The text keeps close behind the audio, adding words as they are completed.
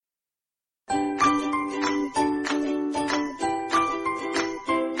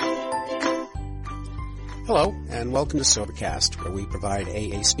Hello, and welcome to Sobercast, where we provide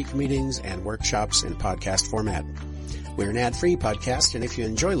AA speaker meetings and workshops in podcast format. We're an ad-free podcast, and if you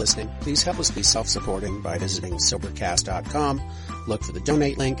enjoy listening, please help us be self-supporting by visiting Sobercast.com, look for the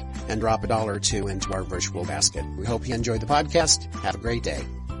donate link, and drop $1 or $2 into our virtual basket. We hope you enjoy the podcast. Have a great day.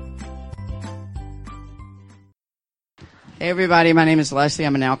 Hey everybody, my name is Leslie.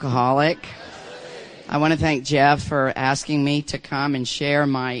 I'm an alcoholic. I want to thank Jeff for asking me to come and share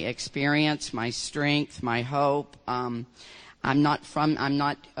my experience, my strength, my hope. I'm not from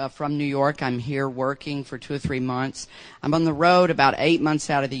New York. I'm here working for 2 or 3 months. I'm on the road about 8 months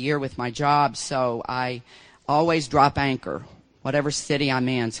out of the year with my job, so I always drop anchor, whatever city I'm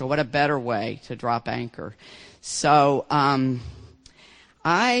in. So what a better way to drop anchor. So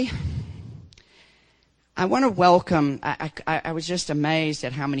I want to welcome, I was just amazed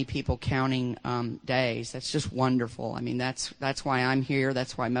at how many people counting days. That's just wonderful. I mean, that's why I'm here.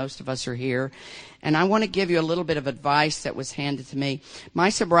 That's why most of us are here. And I want to give you a little bit of advice that was handed to me. My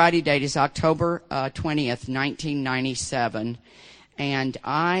sobriety date is October 20th, 1997. And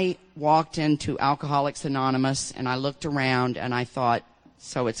I walked into Alcoholics Anonymous, and I looked around, and I thought,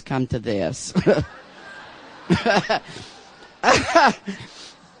 so it's come to this.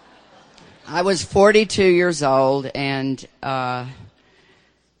 I was 42 years old, and, I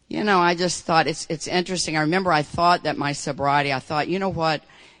just thought it's interesting. I remember I thought that my sobriety, I thought, you know what,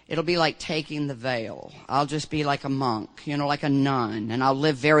 it'll be like taking the veil. I'll just be like a monk, like a nun, and I'll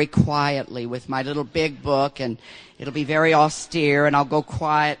live very quietly with my little big book, and it'll be very austere, and I'll go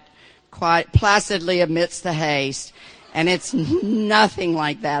quiet, placidly amidst the haste. And it's nothing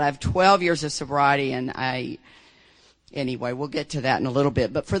like that. I have 12 years of sobriety, and Anyway, we'll get to that in a little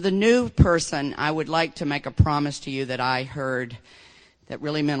bit. But for the new person, I would like to make a promise to you that I heard that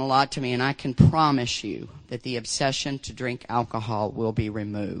really meant a lot to me, and I can promise you that the obsession to drink alcohol will be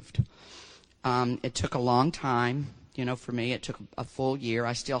removed. It took a long time. For me, it took a full year.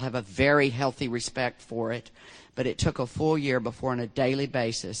 I still have a very healthy respect for it, but it took a full year before on a daily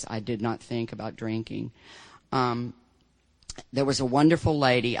basis I did not think about drinking. There was a wonderful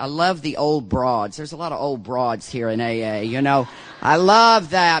lady. I love the old broads. There's a lot of old broads here in AA, I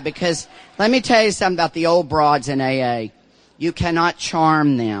love that because let me tell you something about the old broads in AA. You cannot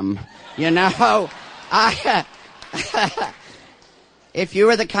charm them. If you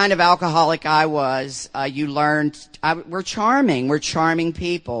were the kind of alcoholic I was, you learned, we're charming. We're charming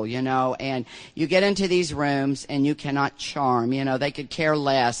people, and you get into these rooms and you cannot charm. They could care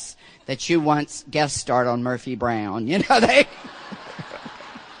less that you once guest starred on Murphy Brown.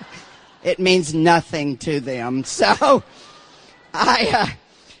 It means nothing to them. So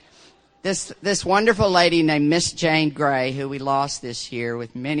this wonderful lady named Miss Jane Gray, who we lost this year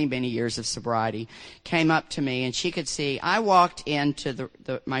with many, many years of sobriety, came up to me, and she could see. I walked into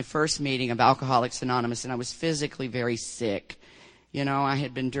my first meeting of Alcoholics Anonymous, and I was physically very sick. I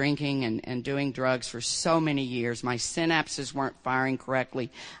had been drinking and doing drugs for so many years. My synapses weren't firing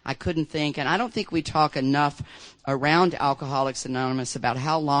correctly. I couldn't think. And I don't think we talk enough around Alcoholics Anonymous about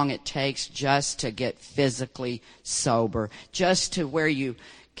how long it takes just to get physically sober, just to where you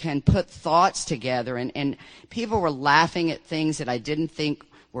can put thoughts together. And people were laughing at things that I didn't think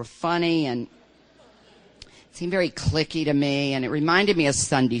were funny, and it seemed very cliquey to me. And it reminded me of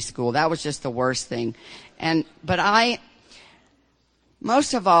Sunday school. That was just the worst thing.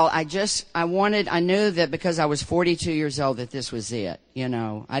 Most of all, I knew that because I was 42 years old that this was it,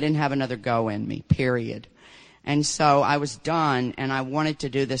 I didn't have another go in me, period. And so I was done, and I wanted to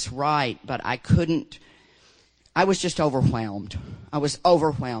do this right, but I couldn't. I was just overwhelmed. I was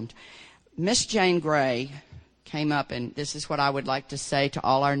overwhelmed. Miss Jane Gray came up, and this is what I would like to say to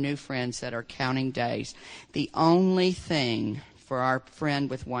all our new friends that are counting days. The only thing for our friend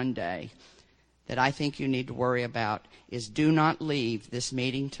with one day that I think you need to worry about is do not leave this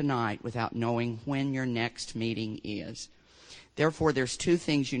meeting tonight without knowing when your next meeting is. Therefore, there's 2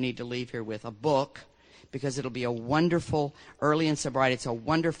 things you need to leave here with. A book, because it'll be a wonderful, early in sobriety, it's a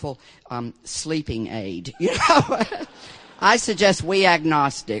wonderful sleeping aid. I suggest We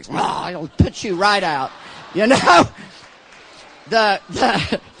Agnostics. It'll put you right out.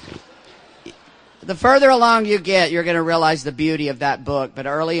 The further along you get, you're going to realize the beauty of that book. But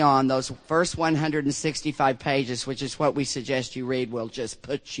early on, those first 165 pages, which is what we suggest you read, will just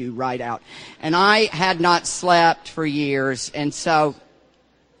put you right out. And I had not slept for years. And so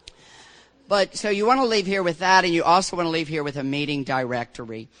you want to leave here with that, and you also want to leave here with a meeting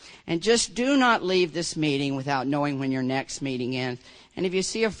directory. And just do not leave this meeting without knowing when your next meeting is. And if you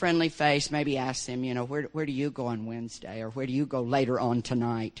see a friendly face, maybe ask them, where do you go on Wednesday, or where do you go later on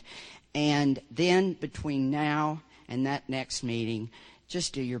tonight? And then between now and that next meeting,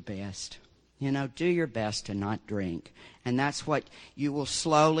 just do your best. Do your best to not drink. And that's what you will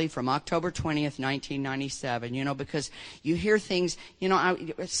slowly, from October 20th, 1997, because you hear things,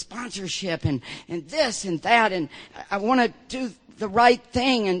 sponsorship and this and that, and I want to do the right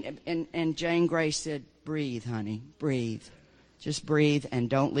thing. And Jane Grey said, breathe, honey, breathe. Just breathe and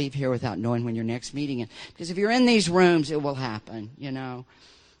don't leave here without knowing when your next meeting is. Because if you're in these rooms, it will happen,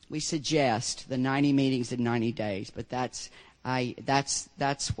 We suggest the 90 meetings in 90 days, but that's the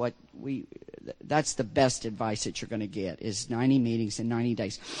best advice that you're going to get is 90 meetings in 90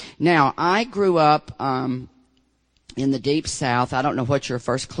 days. Now, I grew up in the Deep South. I don't know what your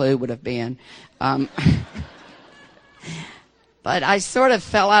first clue would have been. But I sort of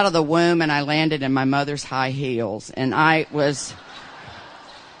fell out of the womb and I landed in my mother's high heels. And I was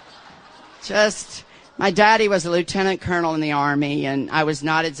my daddy was a lieutenant colonel in the Army, and I was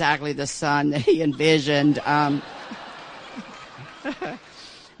not exactly the son that he envisioned.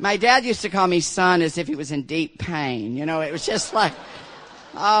 My dad used to call me son as if he was in deep pain. It was just like,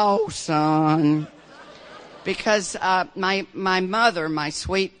 oh, son. Because my mother, my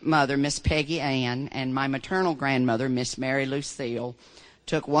sweet mother, Miss Peggy Ann, and my maternal grandmother, Miss Mary Lucille,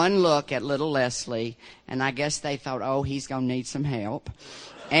 took one look at little Leslie, and I guess they thought, oh, he's going to need some help.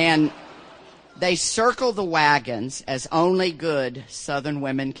 And they circled the wagons as only good Southern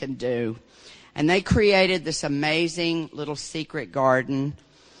women can do. And they created this amazing little secret garden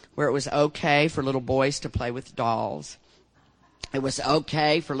where it was okay for little boys to play with dolls. It was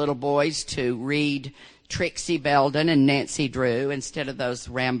okay for little boys to read Trixie Belden and Nancy Drew instead of those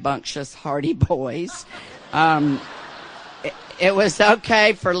rambunctious Hardy Boys. It was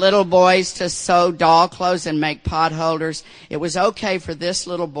okay for little boys to sew doll clothes and make pot holders. It was okay for this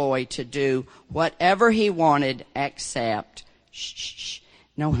little boy to do whatever he wanted except, shh.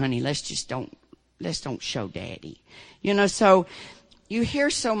 No, honey, let's don't show Daddy. So you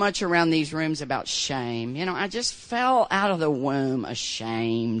hear so much around these rooms about shame. I just fell out of the womb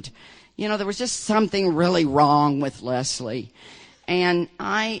ashamed. There was just something really wrong with Leslie. And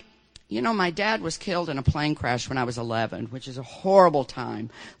my dad was killed in a plane crash when I was 11, which is a horrible time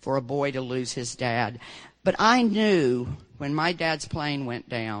for a boy to lose his dad. But I knew when my dad's plane went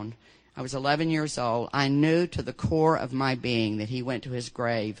down, I was 11 years old, I knew to the core of my being that he went to his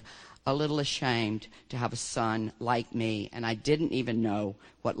grave a little ashamed to have a son like me, and I didn't even know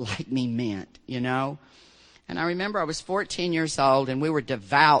what like me meant, And I remember I was 14 years old, and we were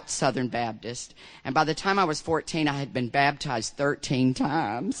devout Southern Baptist, and by the time I was 14, I had been baptized 13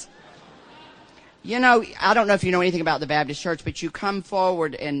 times. I don't know if you know anything about the Baptist church, but you come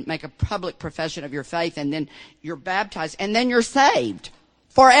forward and make a public profession of your faith, and then you're baptized, and then you're saved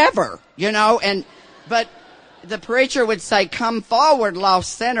forever, but the preacher would say, come forward,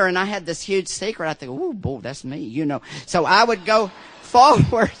 lost sinner. And I had this huge secret. I think, oh, boy, that's me, So I would go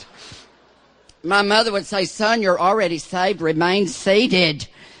forward. My mother would say, son, you're already saved. Remain seated.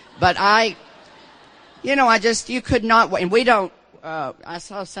 But you could not, and we don't, I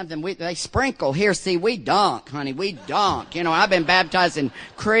saw something, they sprinkle here. See, we dunk, honey. We dunk. I've been baptized in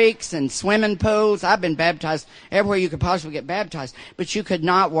creeks and swimming pools. I've been baptized everywhere you could possibly get baptized. But you could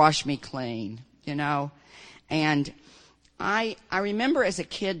not wash me clean, And I remember as a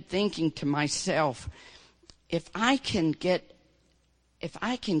kid thinking to myself, if I can get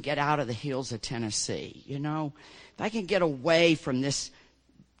out of the hills of Tennessee, if I can get away from this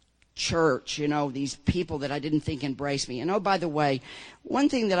church, these people that I didn't think embraced me. And oh, by the way, one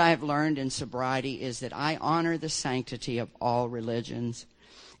thing that I have learned in sobriety is that I honor the sanctity of all religions.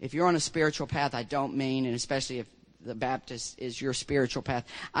 If you're on a spiritual path, I don't mean, and especially if the Baptist is your spiritual path.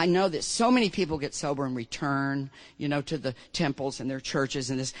 I know that so many people get sober and return, to the temples and their churches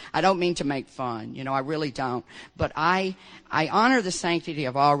and this. I don't mean to make fun, I really don't. But I honor the sanctity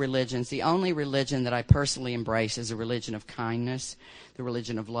of all religions. The only religion that I personally embrace is a religion of kindness, the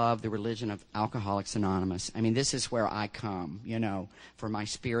religion of love, the religion of Alcoholics Anonymous. I mean, this is where I come, for my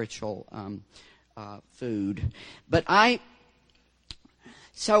spiritual food. But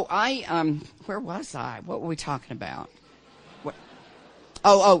where was I? What were we talking about?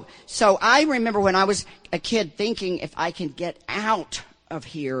 So I remember when I was a kid thinking, if I can get out of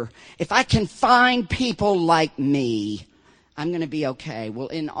here, if I can find people like me, I'm going to be okay. Well,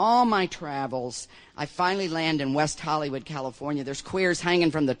 in all my travels, I finally land in West Hollywood, California. There's queers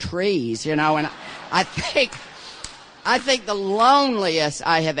hanging from the trees, and I think the loneliest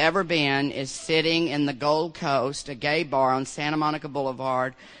I have ever been is sitting in the Gold Coast, a gay bar on Santa Monica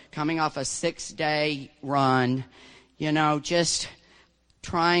Boulevard, coming off a 6-day run, just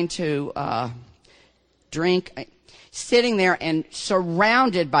trying to drink. sitting there and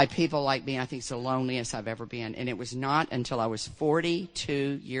surrounded by people like me. I think it's the loneliest I've ever been. And it was not until I was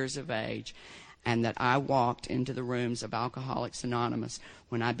 42 years of age and that I walked into the rooms of Alcoholics Anonymous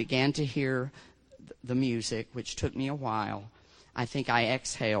when I began to hear the music, which took me a while. I think I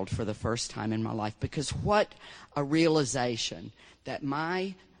exhaled for the first time in my life, because what a realization that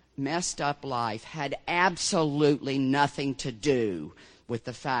my messed up life had absolutely nothing to do with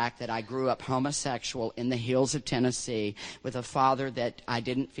the fact that I grew up homosexual in the hills of Tennessee, with a father that I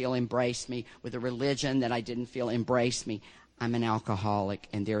didn't feel embraced me, with a religion that I didn't feel embraced me. I'm an alcoholic,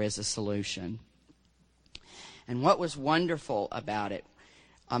 and there is a solution. And what was wonderful about it,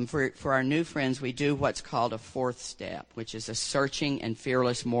 for our new friends, we do what's called a fourth step, which is a searching and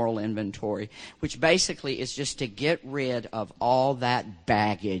fearless moral inventory, which basically is just to get rid of all that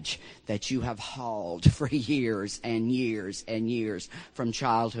baggage that you have hauled for years and years and years from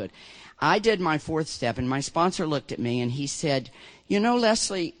childhood. I did my fourth step, and my sponsor looked at me and he said, "You know,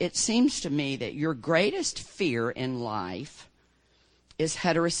 Leslie, it seems to me that your greatest fear in life is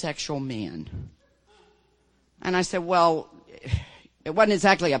heterosexual men." And I said, "Well, it wasn't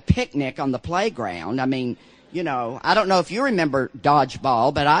exactly a picnic on the playground. I mean, you know, I don't know if you remember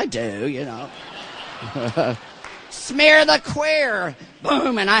dodgeball, but I do, you know." Smear the queer.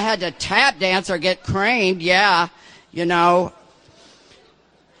 Boom. And I had to tap dance or get creamed. Yeah, you know.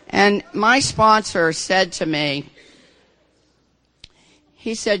 And my sponsor said to me,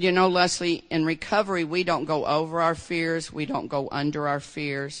 he said, "You know, Leslie, in recovery, we don't go over our fears. We don't go under our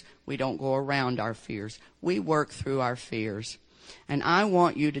fears. We don't go around our fears. We work through our fears. And I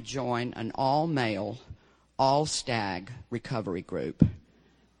want you to join an all-male, all-stag recovery group."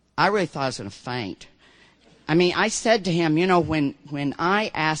 I really thought I was going to faint. I mean, I said to him, "You know, when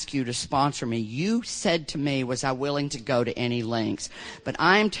I asked you to sponsor me, you said to me, was I willing to go to any lengths? But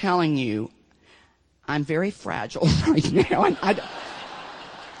I'm telling you, I'm very fragile right now."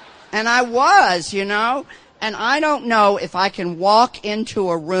 And I was, you know. And I don't know if I can walk into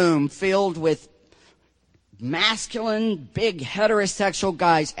a room filled with masculine, big, heterosexual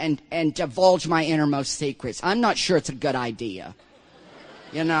guys and divulge my innermost secrets. I'm not sure it's a good idea,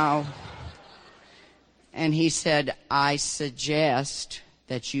 you know. And he said, "I suggest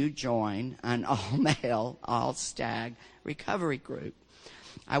that you join an all-male, all-stag recovery group."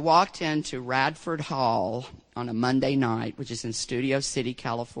 I walked into Radford Hall on a Monday night, which is in Studio City,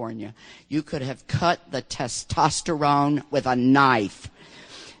 California. You could have cut the testosterone with a knife.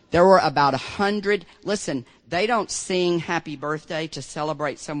 There were about 100. Listen, they don't sing happy birthday to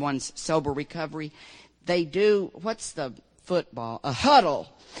celebrate someone's sober recovery. They do, what's the football? A huddle.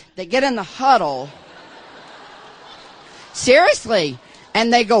 They get in the huddle. Seriously.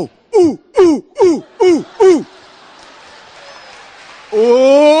 And they go, "Ooh, ooh, ooh, ooh, ooh.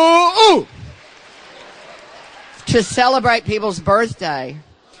 Ooh, ooh." To celebrate people's birthday.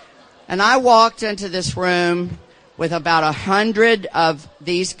 And I walked into this room with about 100 of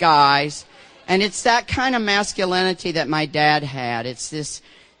these guys, and it's that kind of masculinity that my dad had. It's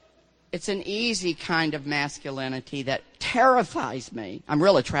an easy kind of masculinity that terrifies me. I'm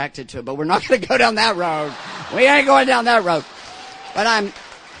real attracted to it, but we're not going to go down that road. We ain't going down that road. But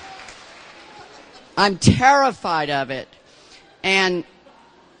I'm terrified of it. And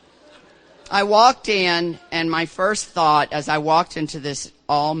I walked in, and my first thought as I walked into this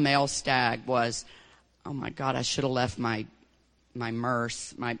all-male stag was, "Oh my God, I should have left my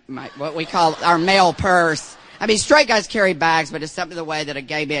purse, my what we call our male purse." I mean, straight guys carry bags, but it's something the way that a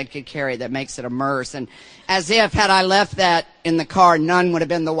gay man could carry it that makes it a merce. And as if, had I left that in the car, none would have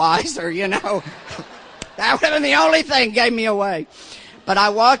been the wiser, you know. That would have been the only thing that gave me away. But I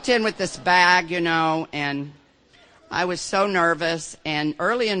walked in with this bag, you know, and I was so nervous. And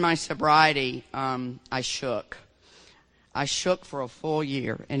early in my sobriety, I shook. I shook for a full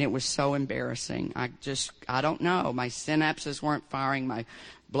year, and it was so embarrassing. I don't know. My synapses weren't firing. My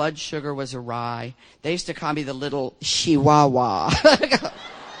blood sugar was awry. They used to call me the little chihuahua.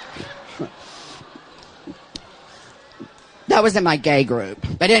 That was in my gay group.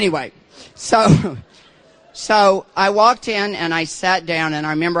 But anyway, so I walked in, and I sat down, and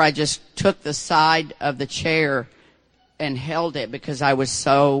I remember I just took the side of the chair and held it because I was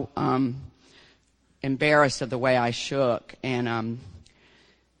so embarrassed of the way I shook. And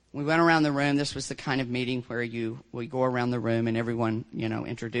we went around the room. This was the kind of meeting where we go around the room and everyone, you know,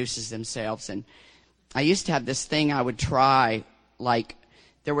 introduces themselves. And I used to have this thing I would try, like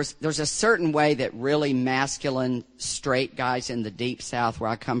there's a certain way that really masculine straight guys in the deep South where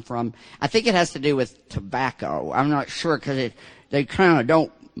I come from, I think it has to do with tobacco. I'm not sure because they kind of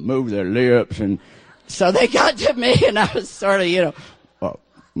don't move their lips. And so they got to me and I was sort of, you know, "Well,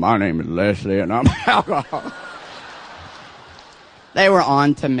 my name is Leslie and I'm an alcoholic." They were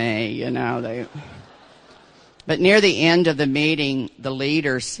on to me, But near the end of the meeting, the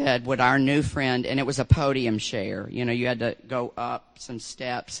leader said, would our new friend, and it was a podium share. You had to go up some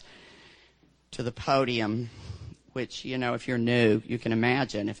steps to the podium, which, if you're new, you can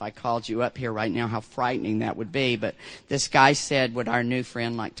imagine if I called you up here right now, how frightening that would be. But this guy said, would our new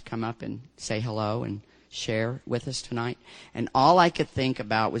friend like to come up and say hello and share with us tonight? And all I could think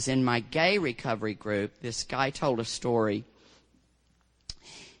about was in my gay recovery group, this guy told a story.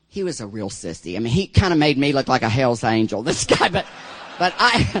 He was a real sissy. I mean, he kind of made me look like a Hell's Angel, this guy, but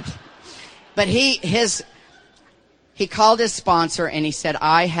he called his sponsor and he said,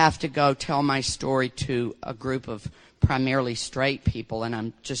 I have to go tell my story to a group of primarily straight people and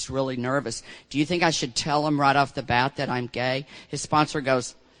I'm just really nervous. Do you think I should tell them right off the bat that I'm gay? His sponsor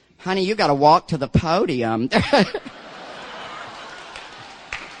goes, honey, you got to walk to the podium.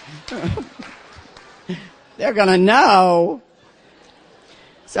 They're going to know.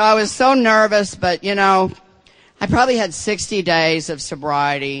 So I was so nervous, but, I probably had 60 days of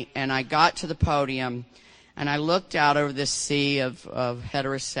sobriety, and I got to the podium, and I looked out over this sea of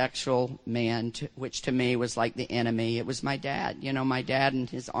heterosexual men, which to me was like the enemy. It was my dad, my dad and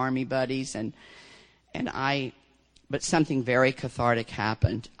his army buddies, but something very cathartic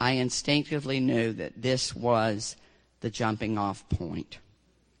happened. I instinctively knew that this was the jumping off point.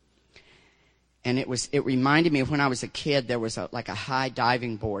 And it reminded me of when I was a kid, there was a high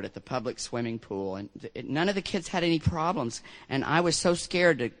diving board at the public swimming pool, and none of the kids had any problems. And I was so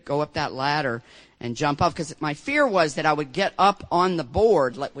scared to go up that ladder and jump off because my fear was that I would get up on the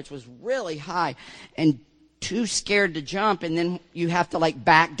board, which was really high, and too scared to jump, and then you have to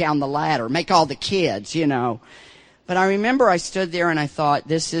back down the ladder, make all the kids, But I remember I stood there and I thought,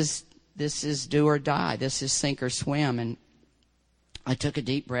 this is do or die. This is sink or swim. And I took a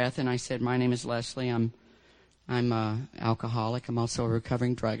deep breath and I said, my name is Leslie. I'm an alcoholic. I'm also a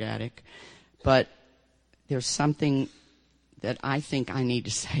recovering drug addict. But there's something that I think I need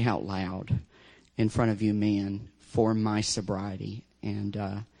to say out loud in front of you men for my sobriety.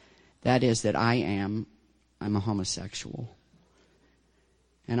 And that is that I'm a homosexual.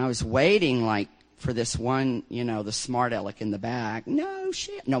 And I was waiting for this one, the smart aleck in the back. No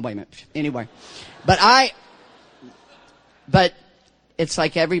shit. No, wait a minute. Anyway. But it's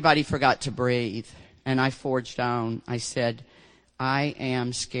like everybody forgot to breathe. And I forged on. I said, I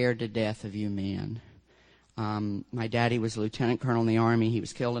am scared to death of you men. My daddy was a lieutenant colonel in the Army. He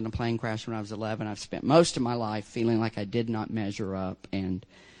was killed in a plane crash when I was 11. I've spent most of my life feeling like I did not measure up. And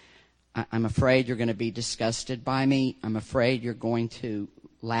I'm afraid you're going to be disgusted by me. I'm afraid you're going to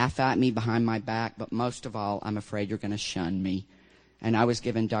laugh at me behind my back. But most of all, I'm afraid you're going to shun me. And I was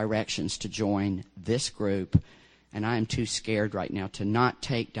given directions to join this group. And I am too scared right now to not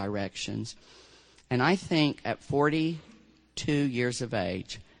take directions. And I think at 42 years of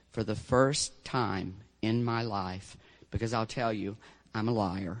age, for the first time in my life, because I'll tell you, I'm a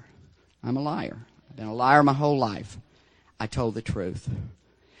liar. I'm a liar. I've been a liar my whole life. I told the truth.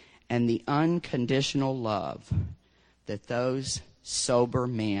 And the unconditional love that those sober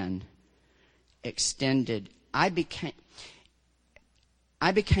men extended, I became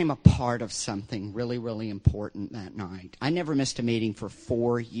a part of something really, really important that night. I never missed a meeting for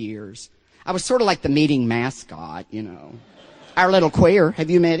 4 years. I was sort of like the meeting mascot, Our little queer. Have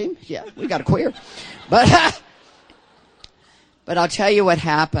you met him? Yeah, we got a queer. But I'll tell you what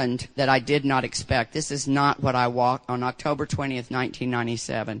happened that I did not expect. This is not what I walked on October 20th,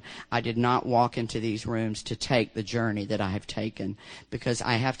 1997. I did not walk into these rooms to take the journey that I have taken, because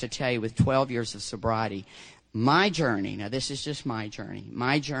I have to tell you, with 12 years of sobriety, my journey, now this is just my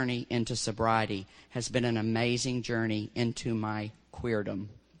journey into sobriety has been an amazing journey into my queerdom,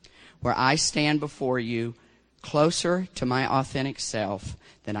 where I stand before you closer to my authentic self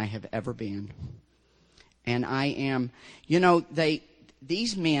than I have ever been. And I am,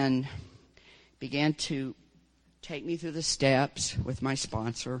 these men began to take me through the steps with my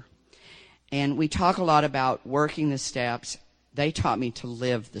sponsor. And we talk a lot about working the steps. They taught me to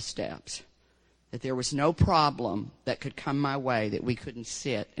live the steps. That there was no problem that could come my way that we couldn't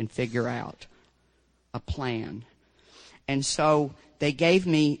sit and figure out a plan. And so they gave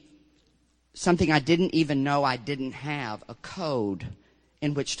me something I didn't even know I didn't have, a code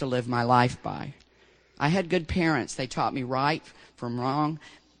in which to live my life by. I had good parents. They taught me right from wrong.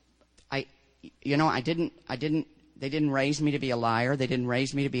 They didn't raise me to be a liar. They didn't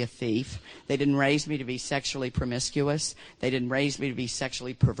raise me to be a thief. They didn't raise me to be sexually promiscuous. They didn't raise me to be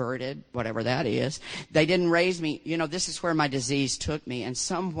sexually perverted, whatever that is. They didn't raise me, this is where my disease took me. And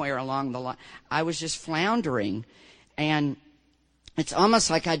somewhere along the line, I was just floundering. And it's almost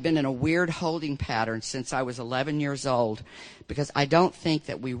like I'd been in a weird holding pattern since I was 11 years old, because I don't think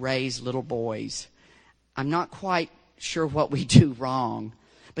that we raise little boys. I'm not quite sure what we do wrong.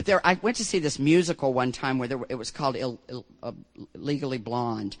 But I went to see this musical one time where it was called Legally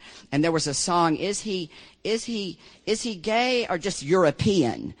Blonde, and there was a song, is he gay or just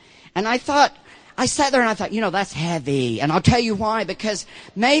European? And I sat there and I thought, that's heavy. And I'll tell you why, because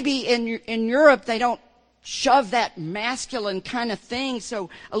maybe in Europe they don't shove that masculine kind of thing so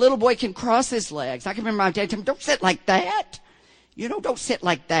a little boy can cross his legs. I can remember my dad telling me, don't sit like that. Don't sit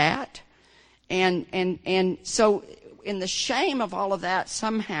like that. And so in the shame of all of that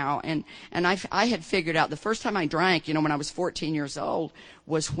somehow, and I had figured out the first time I drank, when I was 14 years old,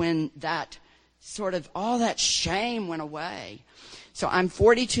 was when that sort of, all that shame went away. So I'm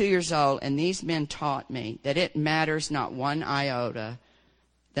 42 years old, and these men taught me that it matters not one iota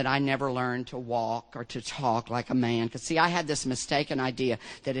that I never learned to walk or to talk like a man. Because, see, I had this mistaken idea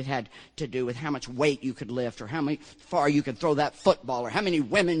that it had to do with how much weight you could lift or how far you could throw that football or how many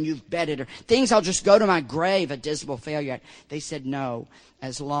women you've bedded or things I'll just go to my grave a dismal failure at. They said, no,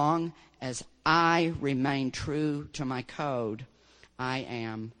 as long as I remain true to my code, I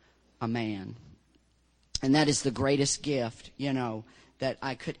am a man. And that is the greatest gift, that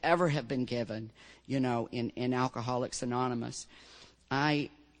I could ever have been given, in Alcoholics Anonymous.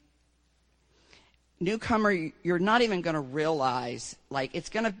 Newcomer, you're not even going to realize, it's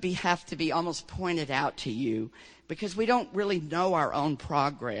going to have to be almost pointed out to you, because we don't really know our own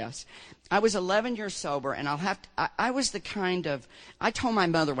progress. I was 11 years sober, and I was the kind of, I told my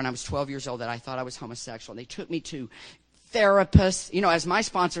mother when I was 12 years old that I thought I was homosexual. They took me to therapists. As my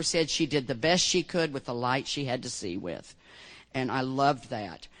sponsor said, she did the best she could with the light she had to see with. And I loved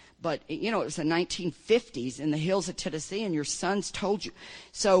that. But, it was the 1950s in the hills of Tennessee, and your sons told you.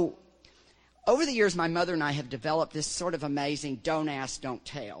 So over the years, my mother and I have developed this sort of amazing don't ask, don't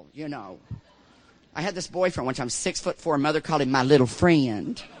tell, I had this boyfriend one time, 6'4". Mother called him my little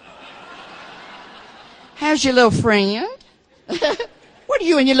friend. How's your little friend? What are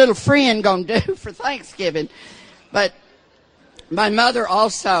you and your little friend going to do for Thanksgiving? But my mother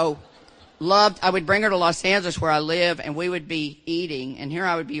also loved, I would bring her to Los Angeles where I live, and we would be eating, and here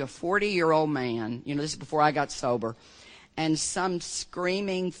I would be a 40-year-old man, this is before I got sober, and some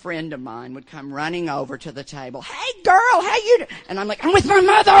screaming friend of mine would come running over to the table. Hey, girl, how you doing? And I'm like, I'm with my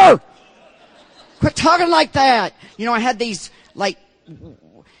mother. Quit talking like that. I had these,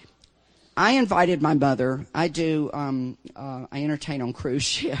 I invited my mother. I entertain on cruise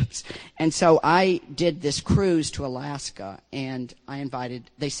ships. And so I did this cruise to Alaska, and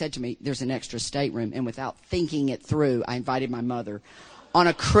they said to me, there's an extra stateroom. And without thinking it through, I invited my mother on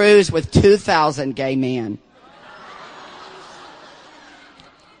a cruise with 2,000 gay men.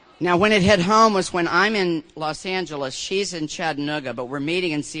 Now, when it hit home was when I'm in Los Angeles, she's in Chattanooga, but we're meeting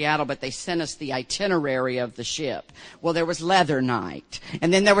in Seattle, but they sent us the itinerary of the ship. Well, there was leather night,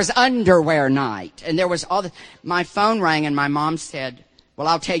 and then there was underwear night, and there was my phone rang, and my mom said, well,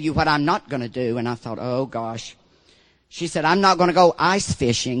 I'll tell you what I'm not going to do. And I thought, oh, gosh. She said, I'm not going to go ice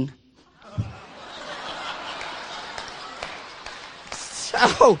fishing.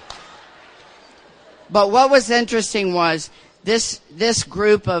 But what was interesting was, this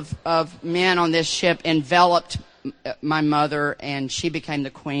group of men on this ship enveloped my mother, and she became the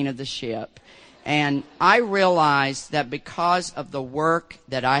queen of the ship. And I realized that because of the work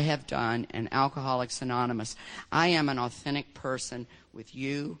that I have done in Alcoholics Anonymous, I am an authentic person with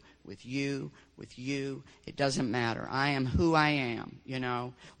you. It doesn't matter. I am who I am,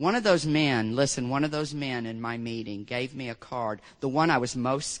 One of those men in my meeting gave me a card, the one I was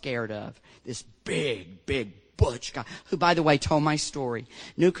most scared of, this big butch guy, who, by the way, told my story.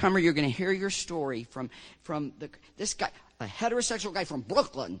 Newcomer, you're going to hear your story from this guy, a heterosexual guy from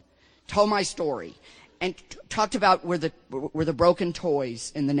Brooklyn, told my story and talked about where the broken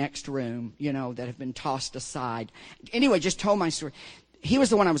toys in the next room, that have been tossed aside. Anyway, just told my story. He was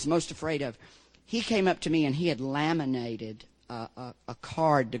the one I was most afraid of. He came up to me, and he had laminated a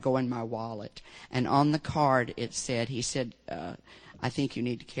card to go in my wallet, and on the card he said, I think you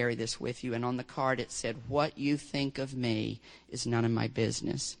need to carry this with you. And on the card it said, what you think of me is none of my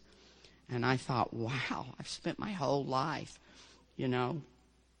business. And I thought, wow, I've spent my whole life,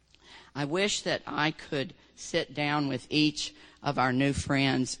 I wish that I could sit down with each of our new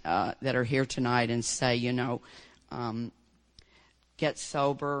friends that are here tonight and say, get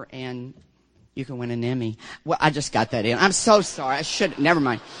sober and you can win an Emmy. Well, I just got that in. I'm so sorry. I should. Never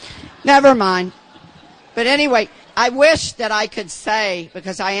mind. But anyway, I wish that I could say,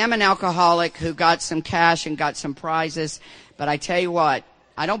 because I am an alcoholic who got some cash and got some prizes, but I tell you what,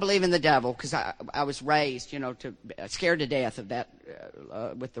 I don't believe in the devil because I was raised, scared to death of that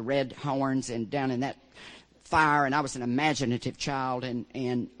with the red horns and down in that fire, and I was an imaginative child,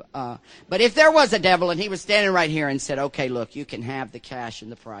 but if there was a devil and he was standing right here and said, okay, look, you can have the cash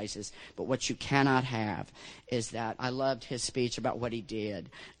and the prizes, but what you cannot have is that. I loved his speech about what he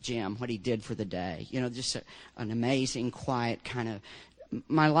did, Jim, what he did for the day. Just an amazing, quiet kind of.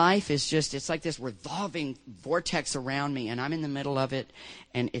 My life is just, it's like this revolving vortex around me, and I'm in the middle of it,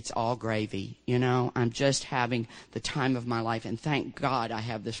 and it's all gravy. I'm just having the time of my life, and thank God I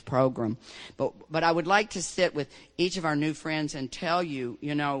have this program. But I would like to sit with each of our new friends and tell you,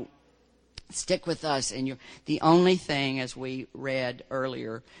 stick with us. And the only thing, as we read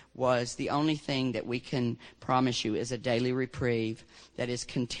earlier, was the only thing that we can promise you is a daily reprieve that is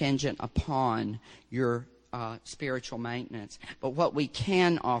contingent upon your spiritual maintenance. But what we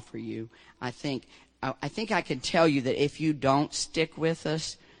can offer you, I think I can tell you that if you don't stick with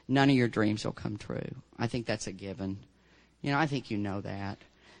us, none of your dreams will come true. I think that's a given. I think you know that.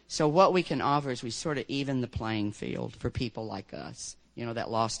 So what we can offer is we sort of even the playing field for people like us,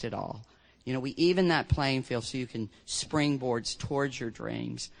 that lost it all. We even that playing field so you can springboards towards your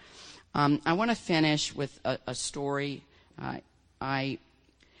dreams. I want to finish with a story.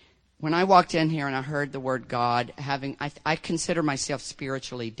 When I walked in here and I heard the word God, I consider myself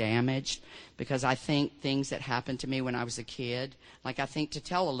spiritually damaged because I think things that happened to me when I was a kid, like I think to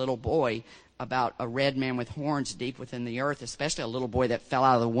tell a little boy about a red man with horns deep within the earth, especially a little boy that fell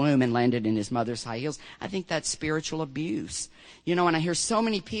out of the womb and landed in his mother's high heels, I think that's spiritual abuse. And I hear so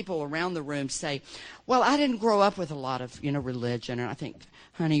many people around the room say, well, I didn't grow up with a lot of, religion. And I think,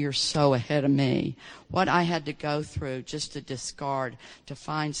 honey, you're so ahead of me. What I had to go through just to discard, to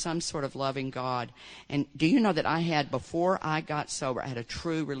find some sort of loving God. And do you know that before I got sober, I had a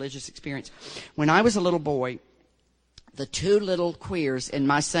true religious experience. When I was a little boy, the two little queers in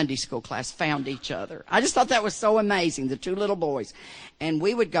my Sunday school class found each other. I just thought that was so amazing, the two little boys. And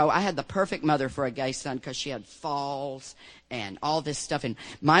we would go, I had the perfect mother for a gay son because she had falls and all this stuff. And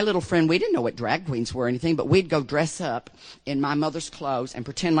my little friend, we didn't know what drag queens were or anything, but we'd go dress up in my mother's clothes and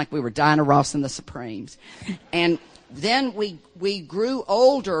pretend like we were Diana Ross and the Supremes. And then we grew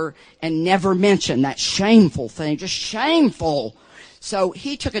older and never mentioned that shameful thing, just shameful. So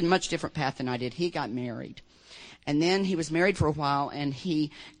he took a much different path than I did. He got married. And then he was married for a while, and he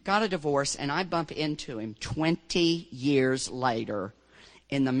got a divorce, and I bumped into him 20 years later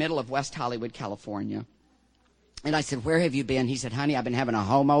in the middle of West Hollywood, California. And I said, where have you been? He said, honey, I've been having a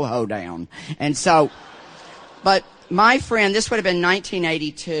homo hoedown. And so, but my friend, this would have been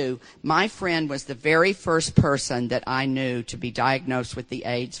 1982, my friend was the very first person that I knew to be diagnosed with the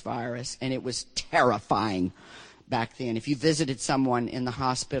AIDS virus, and it was terrifying. Back then, if you visited someone in the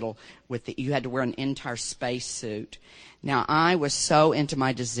hospital you had to wear an entire space suit. Now, I was so into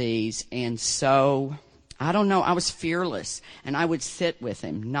my disease and so, I don't know, I was fearless. And I would sit with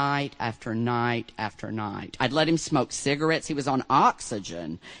him night after night after night. I'd let him smoke cigarettes. He was on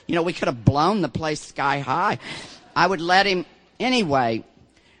oxygen. We could have blown the place sky high. I would let him, anyway.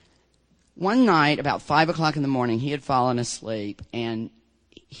 One night, about 5 o'clock in the morning, he had fallen asleep and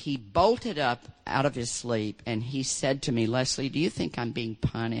he bolted up out of his sleep and he said to me, Leslie, do you think I'm being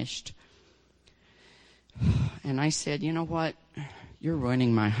punished? And I said, you know what? You're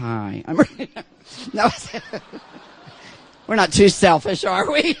ruining my high. No, we're not too selfish, are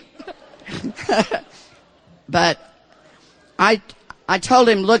we? But I told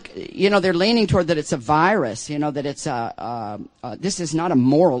him, look, they're leaning toward that it's a virus, that it's this is not a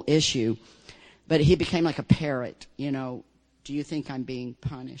moral issue. But he became like a parrot, Do you think I'm being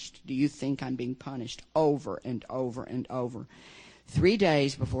punished? Do you think I'm being punished? Over and over and over. 3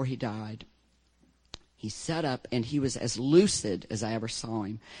 days before he died, he sat up and he was as lucid as I ever saw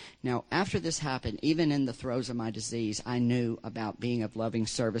him. Now, after this happened, even in the throes of my disease, I knew about being of loving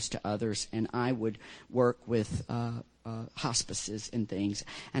service to others, and I would work with hospices and things.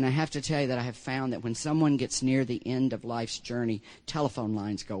 And I have to tell you that I have found that when someone gets near the end of life's journey, telephone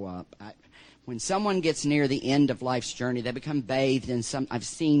lines go up. When someone gets near the end of life's journey, they become bathed in I've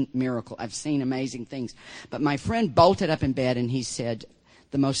seen miracles. I've seen amazing things. But my friend bolted up in bed and he said,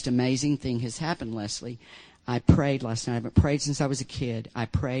 the most amazing thing has happened, Leslie. I prayed last night. I haven't prayed since I was a kid. I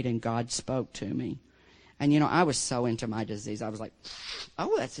prayed and God spoke to me. And, I was so into my disease. I was like,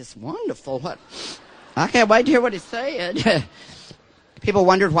 oh, that's just wonderful. I can't wait to hear what he said. People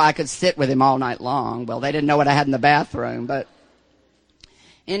wondered why I could sit with him all night long. Well, they didn't know what I had in the bathroom, but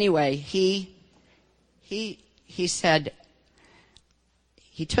anyway, he said,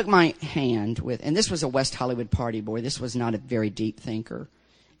 he took my hand and this was a West Hollywood party boy. This was not a very deep thinker.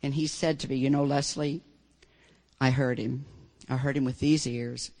 And he said to me, Leslie, I heard him. I heard him with these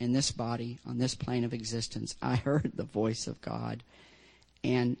ears in this body on this plane of existence. I heard the voice of God.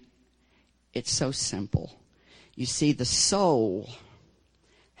 And it's so simple. You see, the soul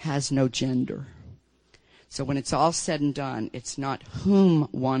has no gender. So when it's all said and done, it's not whom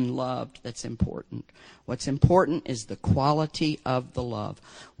one loved that's important. What's important is the quality of the love.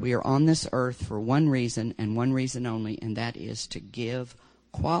 We are on this earth for one reason and one reason only, and that is to give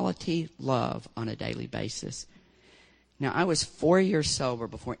quality love on a daily basis. Now, I was 4 years sober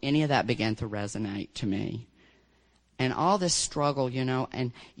before any of that began to resonate to me. And all this struggle,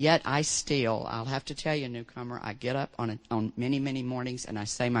 and yet I'll have to tell you, newcomer, I get up on many, many mornings and I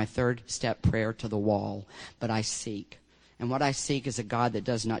say my third step prayer to the wall, but I seek. And what I seek is a God that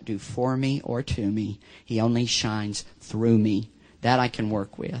does not do for me or to me. He only shines through me. That I can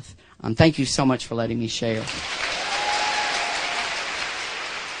work with. Thank you so much for letting me share.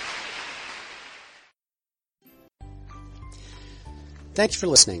 Thanks for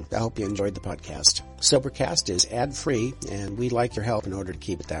listening. I hope you enjoyed the podcast. Sobercast is ad-free, and we'd like your help in order to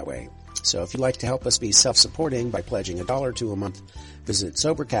keep it that way. So if you'd like to help us be self-supporting by pledging $1 or $2 a month, visit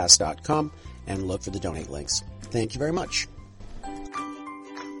Sobercast.com and look for the donate links. Thank you very much.